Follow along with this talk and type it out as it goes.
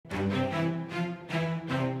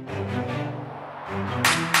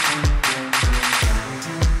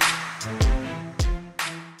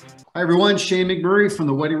Hi everyone, Shane McMurray from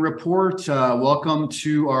the Wedding Report. Welcome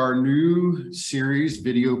to our new series,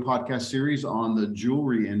 video podcast series on the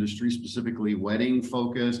jewelry industry, specifically wedding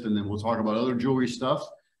focused, and then we'll talk about other jewelry stuff.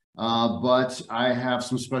 But I have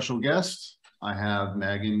some special guests. I have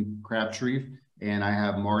Megan Crabtree and I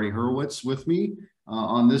have Marty Hurwitz with me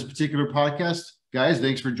on this particular podcast. Guys,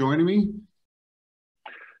 thanks for joining me.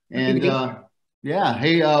 And yeah,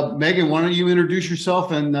 hey, Megan, why don't you introduce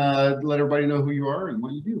yourself and let everybody know who you are and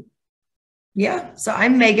what you do? Yeah, so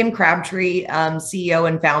I'm Megan Crabtree, CEO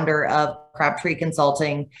and founder of Crabtree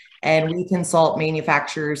Consulting, and we consult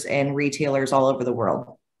manufacturers and retailers all over the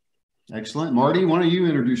world. Excellent. Marty, why don't you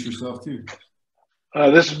introduce yourself too?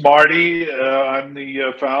 This is Marty. I'm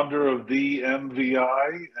the founder of the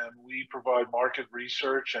MVEye, and we provide market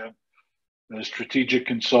research and strategic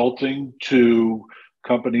consulting to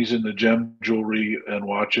companies in the gem, jewelry, and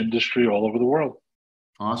watch industry all over the world.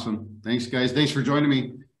 Awesome. Thanks, guys. Thanks for joining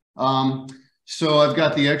me. So I've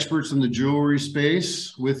got the experts in the jewelry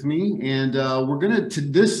space with me, and we're going to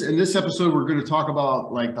in this episode, we're going to talk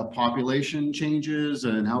about like the population changes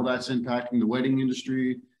and how that's impacting the wedding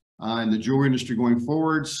industry and the jewelry industry going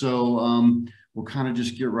forward. So we'll kind of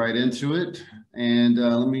just get right into it. And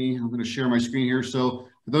I'm going to share my screen here. So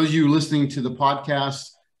for those of you listening to the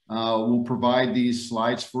podcast, we'll provide these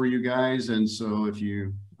slides for you guys. And so if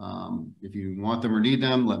you want them or need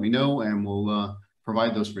them, let me know, and we'll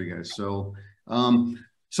provide those for you guys. So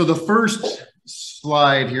so the first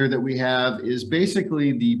slide here that we have is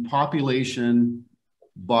basically the population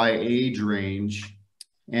by age range.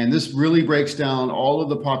 And this really breaks down all of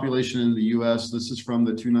the population in the US. This is from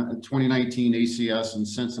the 2019 ACS and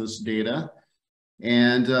census data.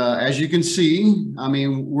 And as you can see, I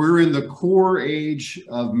mean, we're in the core age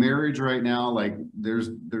of marriage right now. Like there's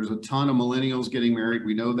a ton of millennials getting married.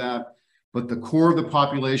 We know that. But the core of the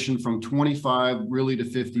population from 25 really to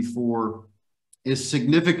 54 is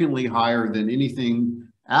significantly higher than anything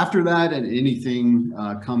after that and anything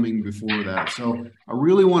coming before that. So I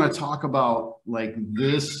really want to talk about like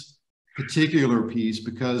this particular piece,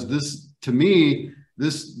 because this, to me,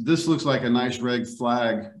 this looks like a nice red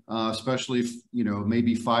flag, especially if, you know,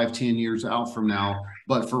 maybe 5-10 years out from now.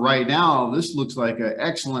 But for right now, this looks like an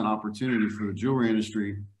excellent opportunity for the jewelry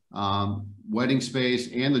industry, wedding space,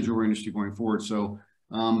 and the jewelry industry going forward. So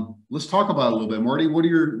let's talk about it a little bit. Marty, what are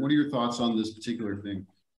your thoughts on this particular thing?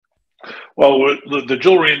 Well, the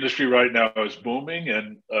jewelry industry right now is booming,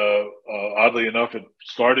 and oddly enough, it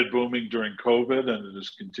started booming during COVID, and it is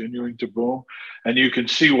continuing to boom. And you can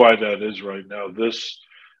see why that is right now. This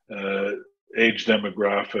age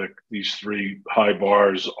demographic, these three high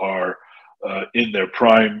bars, are in their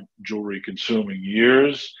prime jewelry consuming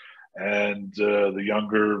years. And the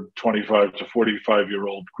younger 25 to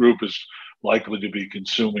 45-year-old group is likely to be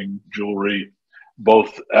consuming jewelry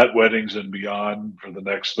both at weddings and beyond for the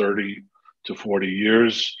next 30 to 40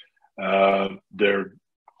 years. A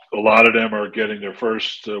lot of them are getting their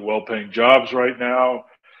first well-paying jobs right now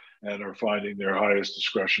and are finding their highest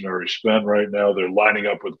discretionary spend right now. They're lining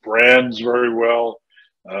up with brands very well.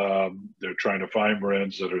 They're trying to find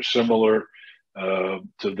brands that are similar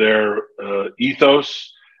to their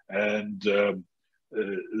ethos. And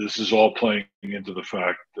this is all playing into the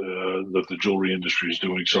fact that the jewelry industry is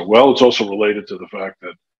doing so well. It's also related to the fact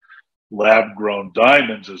that lab-grown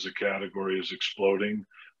diamonds as a category is exploding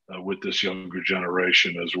with this younger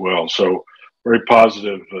generation as well. So very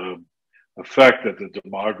positive effect that the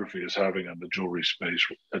demography is having on the jewelry space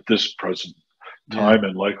at this present time,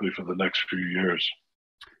 and likely for the next few years.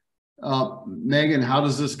 Megan, how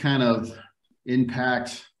does this kind of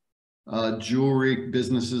impact jewelry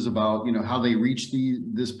businesses, about, you know, how they reach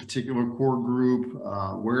this particular core group,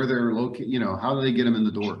 where they're located, you know, how do they get them in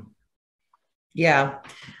the door? Yeah.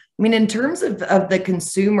 I mean, in terms of the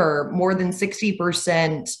consumer, more than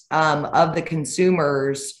 60% of the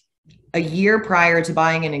consumers a year prior to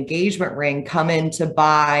buying an engagement ring come in to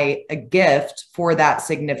buy a gift for that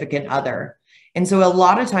significant other. And so a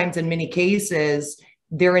lot of times, in many cases,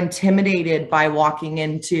 they're intimidated by walking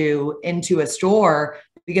into a store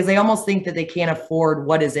because they almost think that they can't afford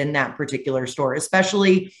what is in that particular store,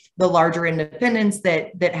 especially the larger independents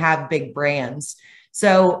that have big brands.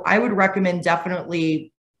 So I would recommend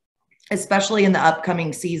definitely, especially in the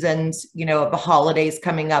upcoming seasons, you know, the holidays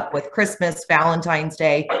coming up with Christmas, Valentine's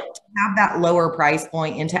Day, to have that lower price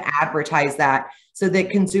point and to advertise that so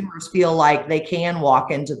that consumers feel like they can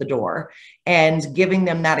walk into the door, and giving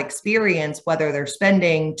them that experience, whether they're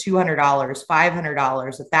spending $200, $500,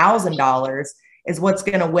 $1,000, is what's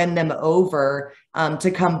going to win them over to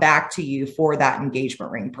come back to you for that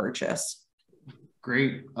engagement ring purchase.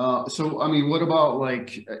 Great. So, I mean, what about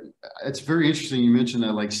like, it's very interesting. You mentioned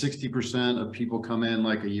that like 60% of people come in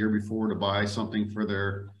like a year before to buy something for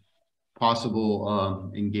their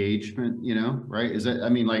possible engagement, you know, right? Is that, I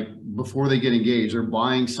mean, like before they get engaged, they're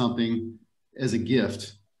buying something as a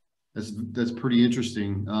gift. That's pretty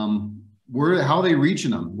interesting. How are they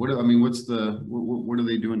reaching them? I mean, what are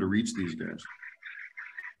they doing to reach these guys?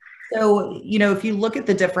 So, if you look at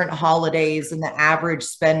the different holidays and the average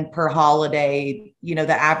spend per holiday,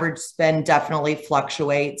 the average spend definitely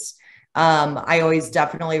fluctuates. I always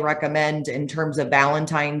definitely recommend in terms of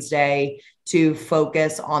Valentine's Day to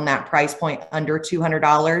focus on that price point under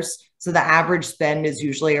 $200. So the average spend is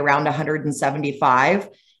usually around 175.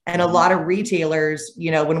 And a lot of retailers,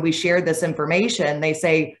 when we share this information, they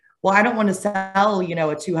say, well, I don't want to sell, a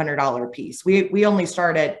 $200 piece. We only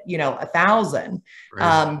start at, 1,000.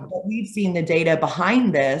 Right. But we've seen the data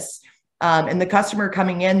behind this, and the customer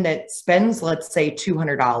coming in that spends, let's say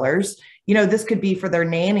 $200, this could be for their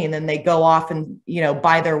nanny, and then they go off and,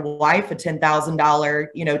 buy their wife a $10,000,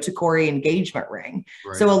 Tacori engagement ring.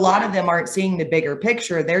 Right. So a lot of them aren't seeing the bigger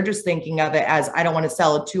picture. They're just thinking of it as, I don't want to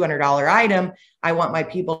sell a $200 item. I want my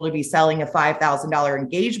people to be selling a $5,000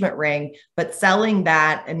 engagement ring, but selling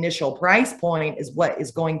that initial price point is what is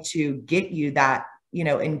going to get you that,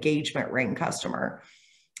 engagement ring customer.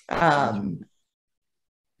 Yeah.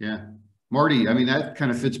 Marty, I mean, that kind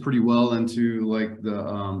of fits pretty well into like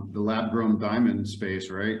the lab grown diamond space,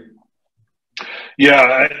 right?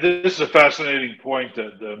 Yeah, this is a fascinating point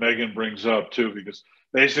that Megan brings up too, because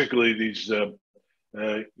basically these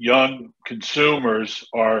young consumers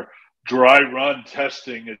are dry run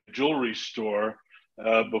testing a jewelry store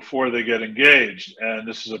before they get engaged. And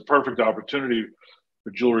this is a perfect opportunity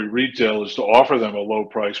for jewelry retailers to offer them a low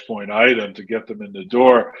price point item to get them in the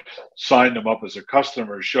door, sign them up as a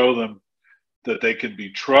customer, show them that they can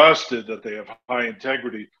be trusted, that they have high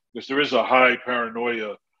integrity, because there is a high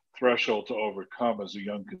paranoia threshold to overcome as a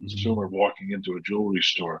young consumer walking into a jewelry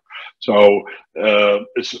store. So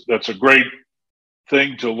that's a great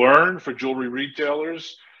thing to learn for jewelry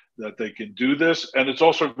retailers, that they can do this. And it's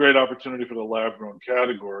also a great opportunity for the lab grown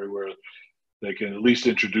category, where they can at least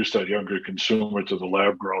introduce that younger consumer to the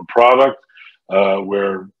lab grown product,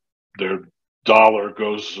 where their dollar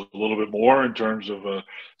goes a little bit more in terms of a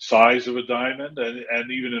size of a diamond,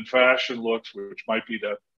 and even in fashion looks, which might be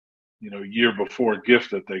that, year before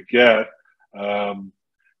gift that they get.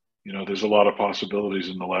 There's a lot of possibilities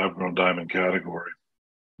in the lab grown diamond category.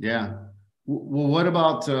 Yeah. Well, what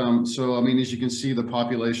about, so, I mean, as you can see, the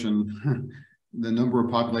population, the number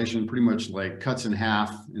of population pretty much like cuts in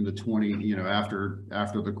half in the 20, after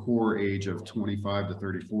the core age of 25 to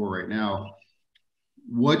 34 right now.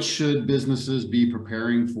 What should businesses be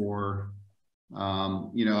preparing for? I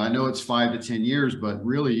know it's 5 to 10 years, but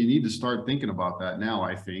really you need to start thinking about that now,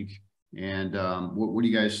 I think. And how do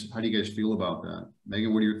you guys feel about that?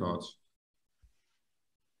 Megan, what are your thoughts?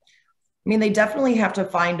 I mean, they definitely have to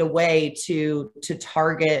find a way to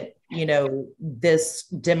target, this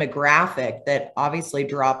demographic that obviously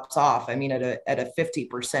drops off. I mean, at a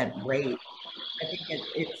 50% rate. I think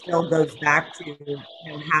it still goes back to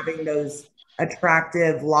having those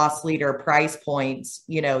attractive loss leader price points,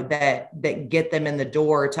 that get them in the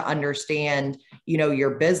door to understand,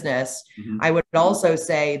 your business. I would also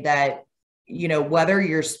say that, whether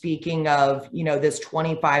you're speaking of, this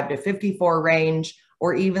 25 to 54 range,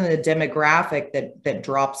 or even the demographic that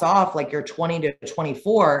drops off, like your 20 to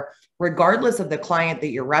 24, regardless of the client that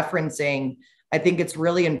you're referencing, I think it's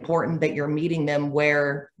really important that you're meeting them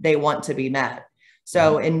where they want to be met.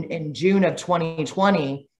 So in June of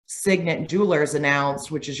 2020, Signet Jewelers announced,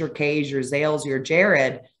 which is your K's, your Zales, your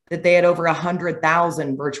Jared, that they had over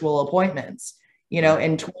 100,000 virtual appointments.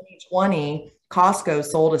 In 2020, Costco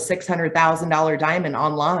sold a $600,000 diamond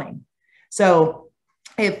online. So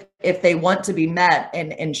if they want to be met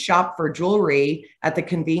and shop for jewelry at the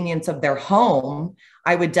convenience of their home,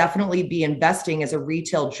 I would definitely be investing as a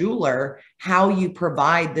retail jeweler, how you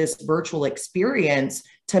provide this virtual experience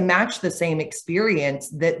to match the same experience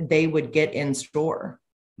that they would get in store.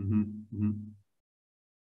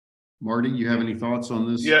 Marty, you have any thoughts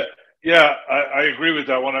on this? Yeah, I agree with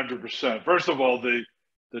that 100%. First of all, the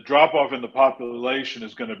drop off in the population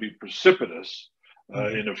is going to be precipitous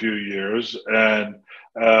in a few years, and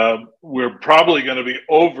we're probably going to be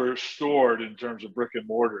overstored in terms of brick and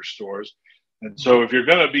mortar stores. And so if you're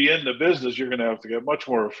going to be in the business, you're going to have to get much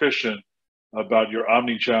more efficient about your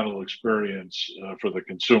omni-channel experience for the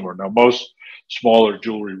consumer. Now, most smaller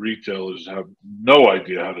jewelry retailers have no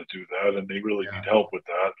idea how to do that, and they really need help with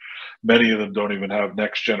that. Many of them don't even have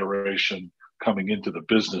next generation coming into the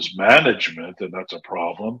business management, and that's a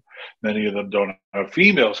problem. Many of them don't have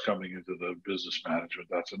females coming into the business management.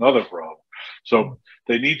 That's another problem. So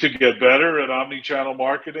they need to get better at omni-channel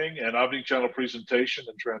marketing and omni-channel presentation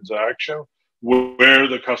and transaction, where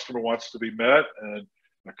the customer wants to be met. And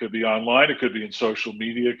it could be online, it could be in social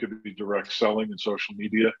media, it could be direct selling in social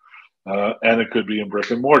media, and it could be in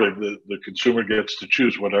brick and mortar. The consumer gets to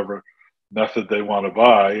choose whatever method they want to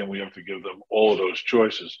buy, and we have to give them all of those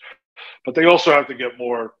choices. But they also have to get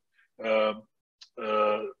more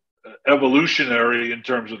evolutionary in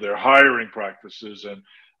terms of their hiring practices and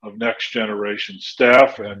of next generation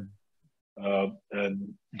staff, and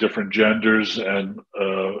different genders and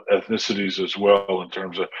ethnicities as well in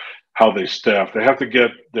terms of how they staff. They have to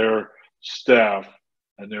get their staff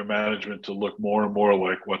and their management to look more and more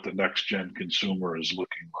like what the next gen consumer is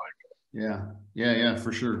looking like. Yeah,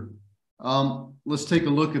 for sure. Let's take a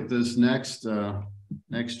look at this next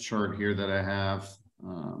chart here that I have.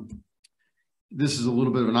 This is a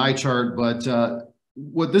little bit of an eye chart, but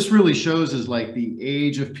what this really shows is like the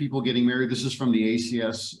age of people getting married. This is from the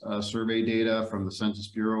ACS survey data from the Census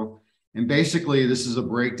Bureau. And basically this is a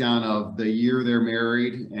breakdown of the year they're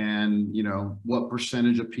married and, you know, what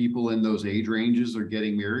percentage of people in those age ranges are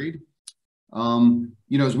getting married.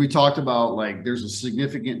 You know, as we talked about, like there's a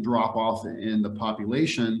significant drop off in the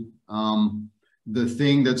population. The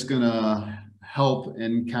thing that's going to help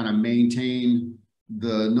and kind of maintain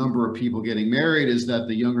the number of people getting married is that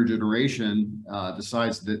the younger generation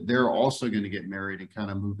decides that they're also going to get married and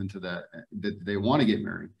kind of move into that they want to get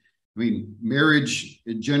married. I mean, marriage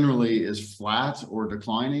generally is flat or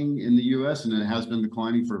declining in the US, and it has been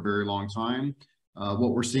declining for a very long time.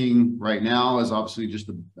 What we're seeing right now is obviously just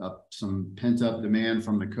some pent-up demand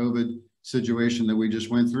from the COVID situation that we just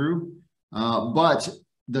went through. But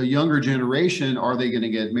the younger generation, are they going to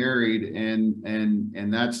get married?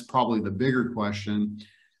 And that's probably the bigger question.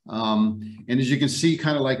 And as you can see,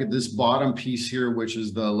 kind of like at this bottom piece here, which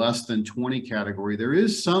is the less than 20 category, there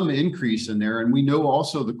is some increase in there. And we know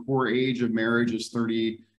also the core age of marriage is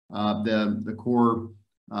 30. The core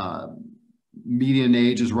median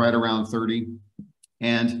age is right around 30.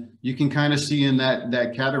 And you can kind of see in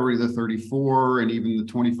that category, the 34 and even the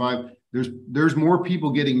 25, there's more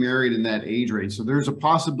people getting married in that age range. So there's a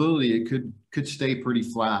possibility it could stay pretty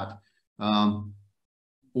flat.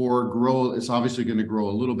 Or grow. It's obviously going to grow a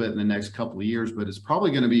little bit in the next couple of years, but it's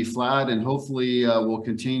probably going to be flat, and hopefully will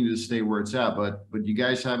continue to stay where it's at. But you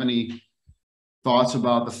guys have any thoughts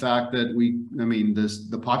about the fact that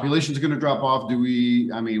the population is going to drop off?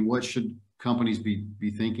 What should companies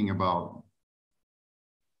be thinking about?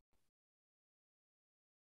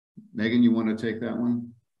 Megan, you want to take that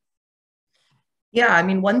one? Yeah, I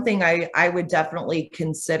mean, one thing I would definitely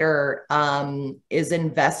consider is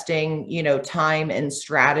investing, you know, time and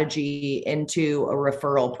strategy into a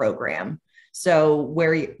referral program. So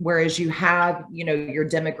whereas you have, you know, your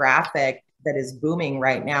demographic that is booming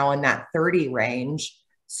right now in that 30 range,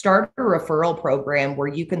 start a referral program where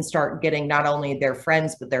you can start getting not only their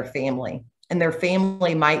friends, but their family. And their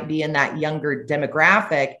family might be in that younger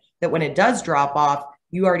demographic that when it does drop off,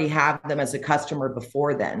 you already have them as a customer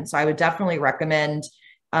before then. So I would definitely recommend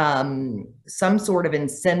some sort of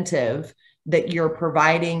incentive that you're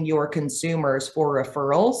providing your consumers for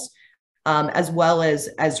referrals, as well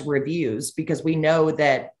as reviews, because we know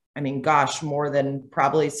that, I mean, gosh, more than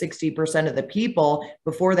probably 60% of the people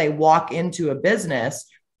before they walk into a business,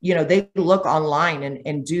 you know, they look online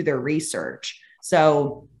and do their research.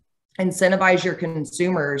 So incentivize your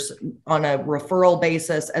consumers on a referral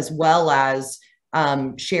basis, as well as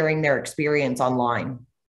sharing their experience online.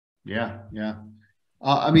 Yeah.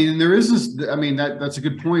 There is this, that's a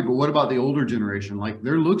good point, but what about the older generation? Like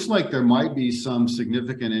there looks like there might be some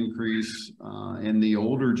significant increase in the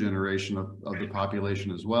older generation of the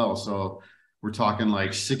population as well. So we're talking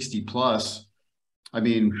like 60 plus. I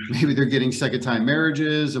mean, maybe they're getting second time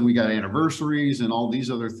marriages, and we got anniversaries and all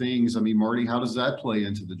these other things. I mean, Marty, how does that play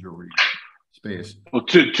into the jewelry space? Well,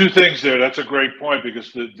 two things there. That's a great point,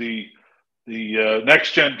 because the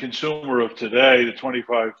next gen consumer of today, the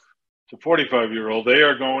 25 to 45-year-old, they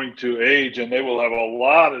are going to age, and they will have a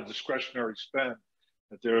lot of discretionary spend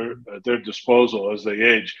at their disposal as they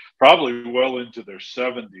age, probably well into their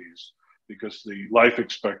 70s, because the life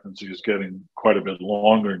expectancy is getting quite a bit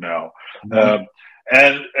longer now. Mm-hmm.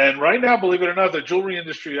 And right now, believe it or not, the jewelry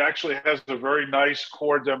industry actually has a very nice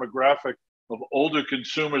core demographic of older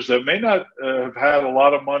consumers that may not have had a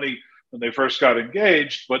lot of money when they first got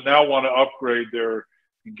engaged, but now want to upgrade their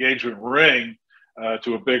engagement ring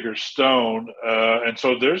to a bigger stone. And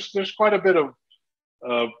so there's quite a bit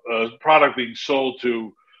of product being sold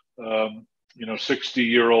to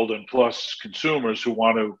 60-year-old and plus consumers who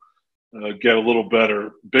want to get a little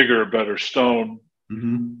bigger stone.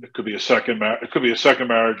 Mm-hmm. It could be a second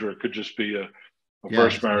marriage, or it could just be a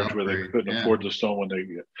first marriage where they couldn't afford the stone when they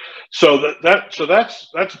get. So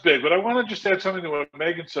that's big. But I want to just add something to what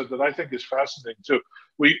Megan said that I think is fascinating too.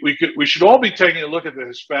 We should all be taking a look at the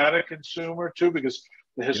Hispanic consumer too, because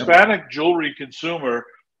the Hispanic jewelry consumer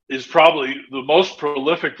is probably the most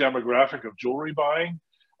prolific demographic of jewelry buying,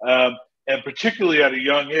 and particularly at a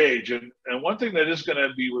young age. And one thing that is going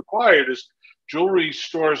to be required is jewelry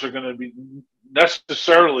stores are going to be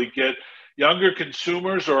necessarily get younger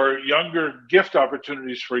consumers or younger gift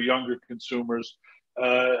opportunities for younger consumers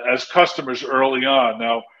as customers early on.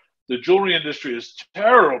 Now, the jewelry industry is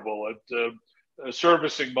terrible at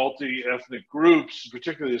servicing multi-ethnic groups,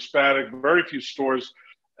 particularly Hispanic. Very few stores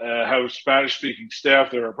have Spanish-speaking staff.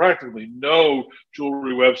 There are practically no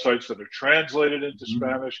jewelry websites that are translated into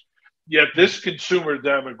Spanish. Yet this consumer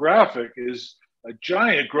demographic is a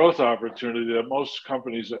giant growth opportunity that most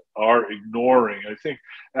companies are ignoring. I think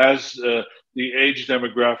as the age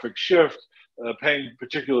demographic shift, paying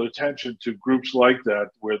particular attention to groups like that,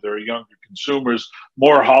 where there are younger consumers,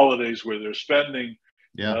 more holidays where they're spending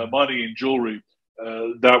money in jewelry,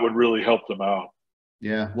 that would really help them out.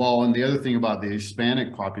 Yeah, well, and the other thing about the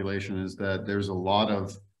Hispanic population is that there's a lot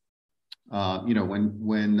of, when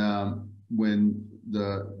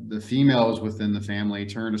the females within the family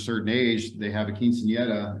turn a certain age, they have a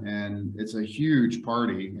quinceañera, and it's a huge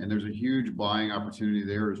party, and there's a huge buying opportunity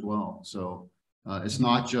there as well. So it's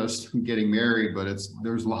not just getting married, but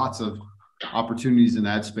there's lots of opportunities in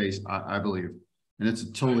that space, I believe, and it's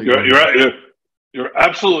totally. You're right. You're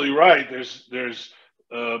absolutely right. There's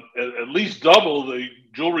at least double the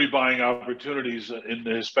jewelry buying opportunities in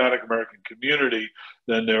the Hispanic American community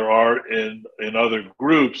than there are in other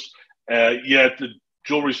groups. Yet the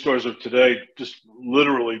jewelry stores of today just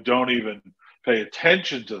literally don't even pay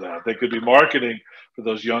attention to that. They could be marketing for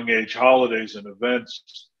those young age holidays and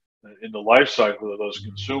events in the life cycle of those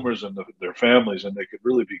consumers and their families, and they could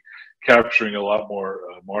really be capturing a lot more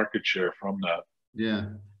market share from that. Yeah.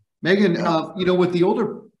 Megan, with the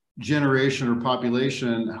older generation or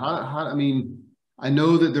population, I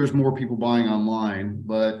know that there's more people buying online,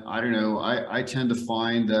 but I don't know. I tend to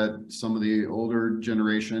find that some of the older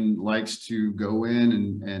generation likes to go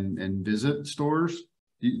in and visit stores.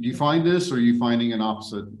 Do you find this, or are you finding an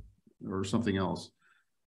opposite or something else?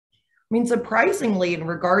 I mean, surprisingly, in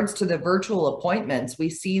regards to the virtual appointments,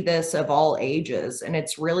 we see this of all ages, and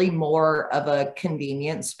it's really more of a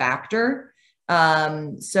convenience factor.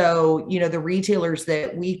 So, the retailers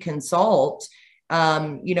that we consult,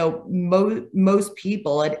 most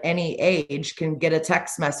people at any age can get a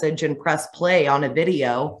text message and press play on a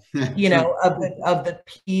video, of the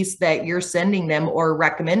piece that you're sending them or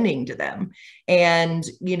recommending to them. And,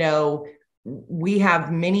 we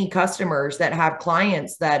have many customers that have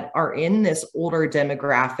clients that are in this older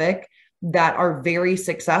demographic that are very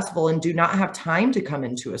successful and do not have time to come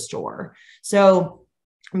into a store. So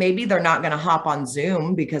maybe they're not going to hop on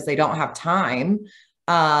Zoom because they don't have time.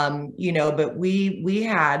 But we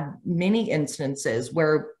had many instances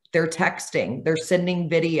where they're texting, they're sending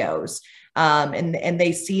videos, and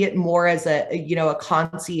they see it more as a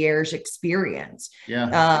concierge experience.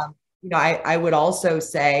 Yeah. I would also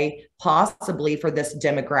say possibly for this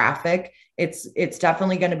demographic, it's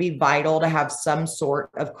definitely going to be vital to have some sort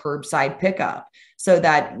of curbside pickup, so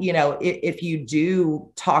that, if you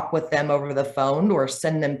do talk with them over the phone or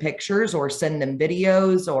send them pictures or send them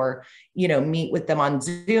videos or, meet with them on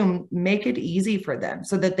Zoom, make it easy for them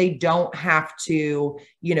so that they don't have to,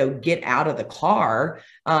 get out of the car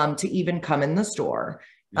to even come in the store.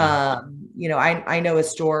 Yeah. I know a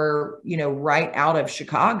store, right out of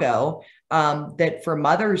Chicago, that for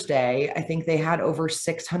Mother's Day, I think they had over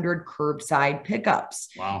 600 curbside pickups.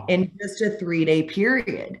 Wow. In just a 3-day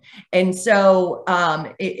period. And so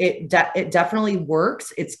it definitely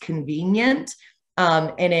works. It's convenient.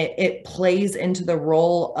 And it plays into the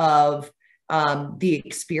role of the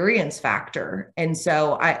experience factor. And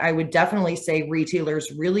so I would definitely say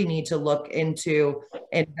retailers really need to look into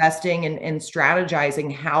investing and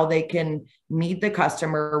strategizing how they can meet the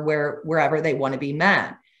customer wherever they want to be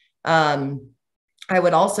met. I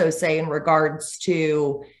would also say, in regards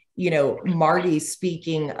to, Marty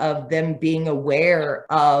speaking of them being aware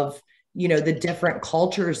of, the different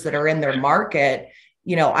cultures that are in their market,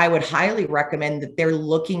 I would highly recommend that they're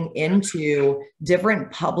looking into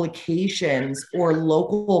different publications or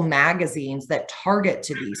local magazines that target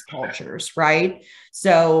to these cultures, right?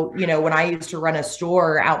 So, when I used to run a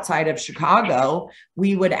store outside of Chicago,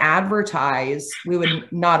 we would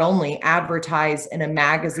not only advertise in a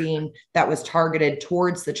magazine that was targeted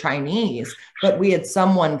towards the Chinese, but we had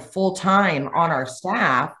someone full-time on our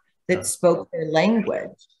staff that spoke their language.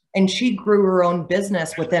 And she grew her own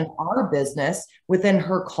business within our business, within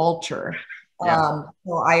her culture. So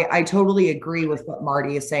I totally agree with what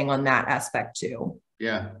Marty is saying on that aspect too.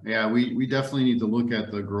 Yeah. We definitely need to look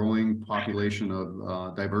at the growing population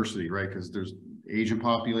of diversity, right? Because there's Asian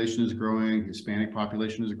population is growing, Hispanic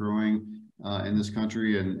population is growing in this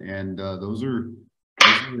country, and those are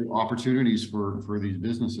opportunities for these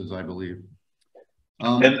businesses, I believe.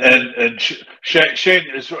 And Shane,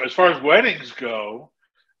 as far as weddings go,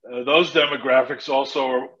 those demographics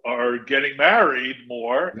also are getting married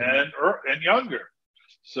more and younger.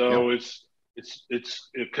 So it's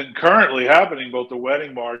concurrently happening, both the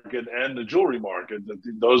wedding market and the jewelry market.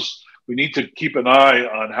 Those, we need to keep an eye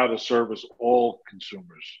on how to service all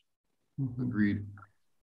consumers. Agreed.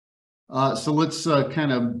 So let's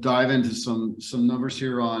kind of dive into some numbers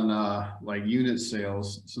here on like unit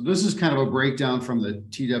sales. So this is kind of a breakdown from the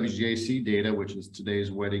TWJC data, which is today's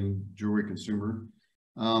wedding jewelry consumer.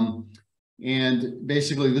 And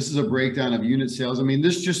basically this is a breakdown of unit sales. I mean,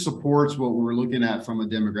 this just supports what we're looking at from a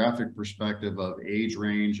demographic perspective of age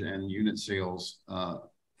range and unit sales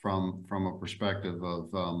from a perspective of,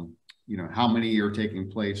 how many are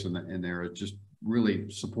taking place in there. It just really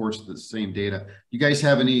supports the same data. You guys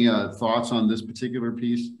have any thoughts on this particular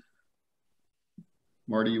piece?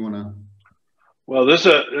 Marty, you want to? Well, this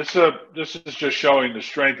is just showing the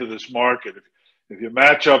strength of this market. If you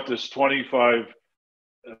match up this 25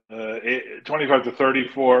 to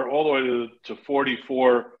 34 all the way to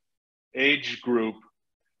 44 age group,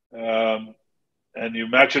 and you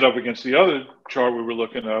match it up against the other chart we were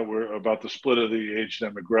looking at, about the split of the age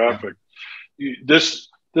demographic.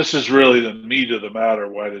 This is really the meat of the matter,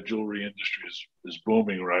 why the jewelry industry is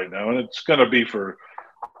booming right now. And it's going to be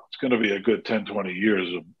a good 10, 20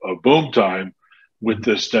 years of boom time with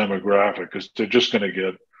this demographic, because they're just going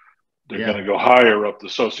to going to go higher up the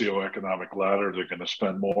socioeconomic ladder. They're going to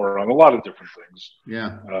spend more on a lot of different things.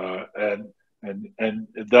 And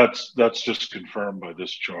that's just confirmed by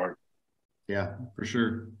this chart. Yeah, for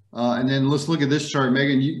sure. And then let's look at this chart.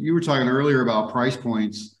 Megan, you were talking earlier about price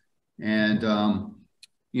points and,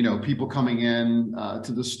 people coming in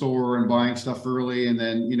to the store and buying stuff early, and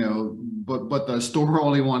then, but the store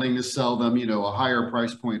only wanting to sell them, a higher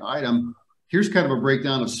price point item. Here's kind of a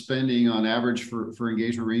breakdown of spending on average for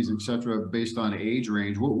engagement rings, et cetera, based on age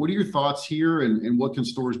range. What are your thoughts here, and what can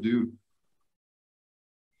stores do?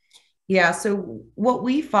 Yeah, so what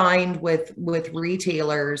we find with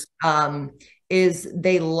retailers is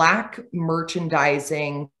they lack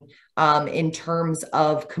merchandising in terms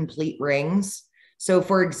of complete rings. So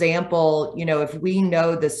for example, if we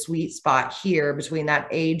know the sweet spot here between that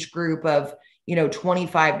age group of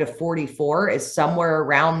 25 to 44 is somewhere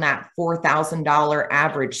around that $4,000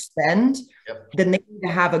 average spend, then they need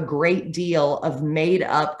to have a great deal of made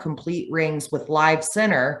up complete rings with live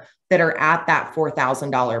center that are at that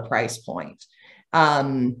 $4,000 price point.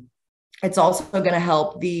 It's also going to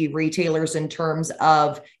help the retailers in terms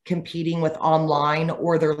of competing with online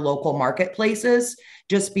or their local marketplaces,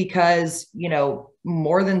 just because,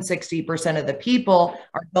 more than 60% of the people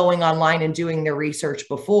are going online and doing their research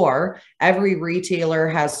before. Every retailer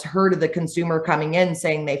has heard of the consumer coming in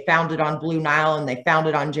saying they found it on Blue Nile and they found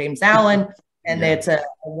it on James Allen, and it's a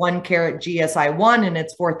 1 carat GSI1 and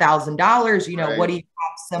it's $4,000. What do you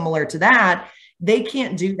have similar to that? They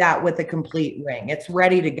can't do that with a complete ring. It's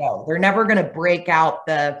ready to go. They're never going to break out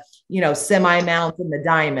the, semi-mount and the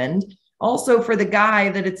diamond. Also, for the guy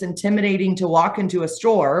that it's intimidating to walk into a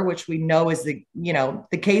store, which we know is the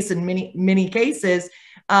case in many cases,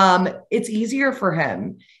 it's easier for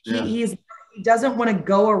him. He doesn't want to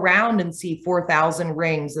go around and see 4,000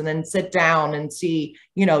 rings and then sit down and see,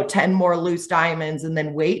 10 more loose diamonds and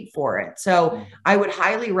then wait for it. So I would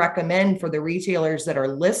highly recommend for the retailers that are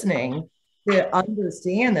listening to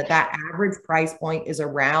understand that average price point is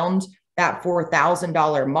around that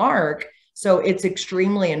 $4,000 mark. So it's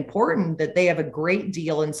extremely important that they have a great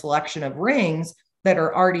deal and selection of rings that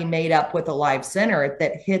are already made up with a live center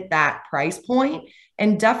that hit that price point.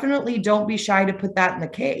 And definitely don't be shy to put that in the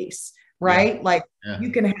case, right? You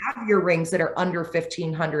can have your rings that are under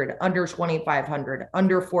 1,500, under 2,500,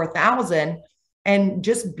 under 4,000, and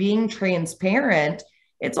just being transparent.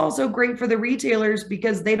 It's also great for the retailers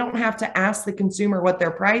because they don't have to ask the consumer what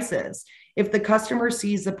their price is. If the customer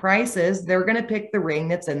sees the prices, they're going to pick the ring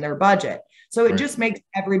that's in their budget. So it just makes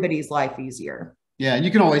everybody's life easier. Yeah, and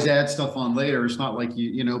you can always add stuff on later. It's not like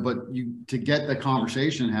but to get the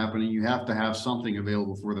conversation happening, you have to have something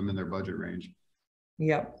available for them in their budget range.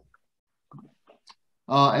 Yep.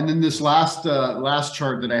 And then this last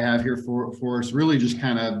chart that I have here for us really just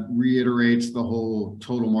kind of reiterates the whole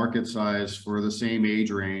total market size for the same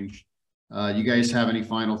age range. You guys have any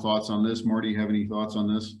final thoughts on this? Marty, you have any thoughts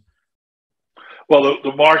on this? Well,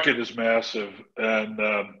 the market is massive, and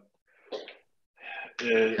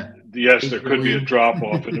yes, there could be a drop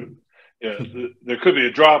off. There could be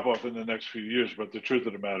a drop off in the next few years, but the truth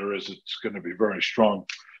of the matter is it's going to be very strong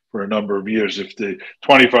for a number of years. If the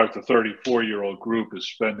 25 to 34-year-old group is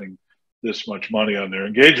spending this much money on their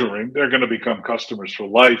engagement ring, they're going to become customers for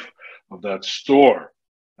life of that store.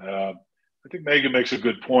 I think Megan makes a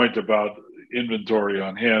good point about inventory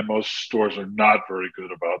on hand. Most stores are not very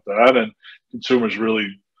good about that, and consumers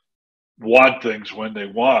really want things when they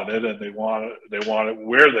want it, and they want it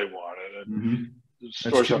where they want it, and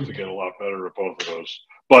stores have to get a lot better at both of those.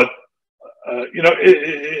 But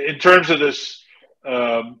in terms of this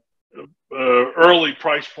early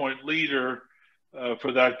price point leader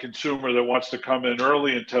for that consumer that wants to come in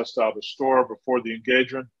early and test out a store before the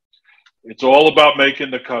engagement, it's all about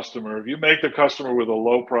making the customer. If you make the customer with a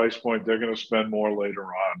low price point, they're going to spend more later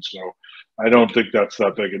on. So I don't think that's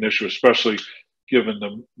that big an issue, especially given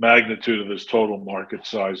the magnitude of this total market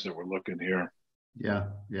size that we're looking here. Yeah.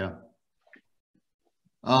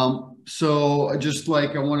 So just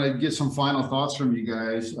I want to get some final thoughts from you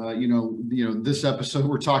guys. This episode,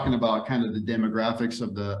 we're talking about kind of the demographics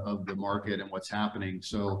of the market and what's happening.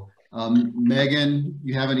 So Megan,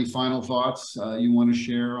 you have any final thoughts you want to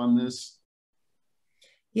share on this?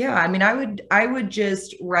 Yeah, I mean, I would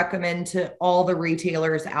just recommend to all the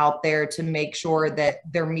retailers out there to make sure that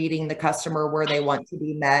they're meeting the customer where they want to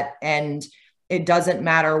be met. And it doesn't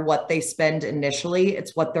matter what they spend initially,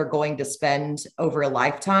 it's what they're going to spend over a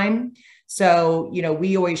lifetime. So,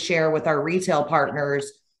 we always share with our retail partners,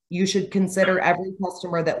 you should consider every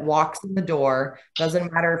customer that walks in the door.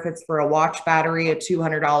 Doesn't matter if it's for a watch battery, a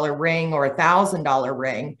 $200 ring, or a $1,000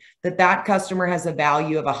 ring, that customer has a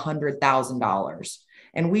value of $100,000.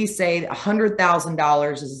 And we say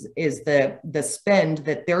 $100,000 is the spend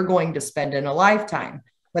that they're going to spend in a lifetime.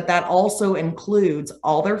 But that also includes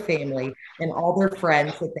all their family and all their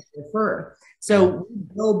friends that they refer. So we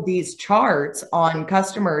build these charts on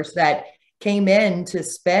customers that came in to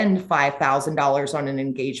spend $5,000 on an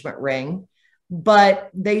engagement ring, but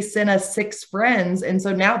they sent us 6 friends. And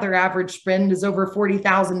so now their average spend is over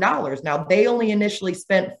 $40,000. Now they only initially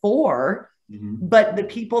spent 4, but the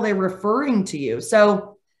people they're referring to you.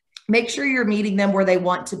 So make sure you're meeting them where they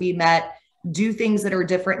want to be met. Do things that are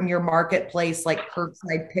different in your marketplace, like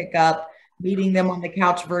curbside pickup, meeting them on the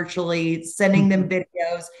couch virtually, sending them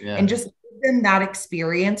videos, and just give them that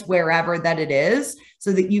experience wherever that it is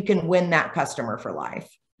so that you can win that customer for life.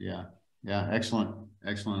 Yeah. Excellent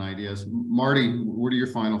ideas. Marty, what are your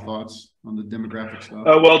final thoughts on the demographic stuff?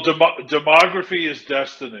 Well, demography is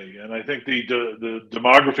destiny. And I think the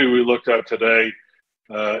demography we looked at today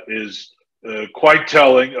is quite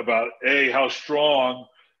telling about how strong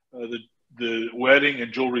the wedding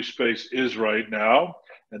and jewelry space is right now.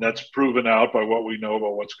 And that's proven out by what we know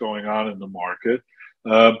about what's going on in the market.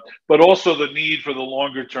 But also the need for the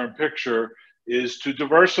longer term picture is to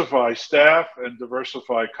diversify staff and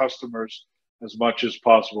diversify customers as much as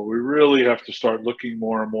possible. We really have to start looking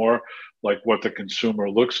more and more like what the consumer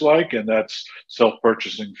looks like, and that's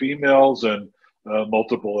self-purchasing females and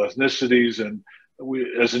multiple ethnicities. And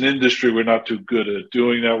we, as an industry, we're not too good at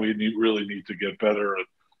doing that. We really need to get better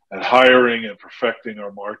at hiring and perfecting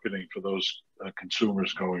our marketing for those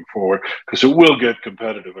consumers going forward, because it will get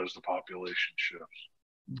competitive as the population shifts.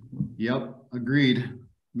 Yep, agreed.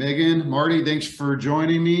 Megan, Marty, thanks for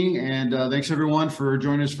joining me. And thanks everyone for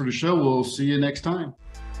joining us for the show. We'll see you next time.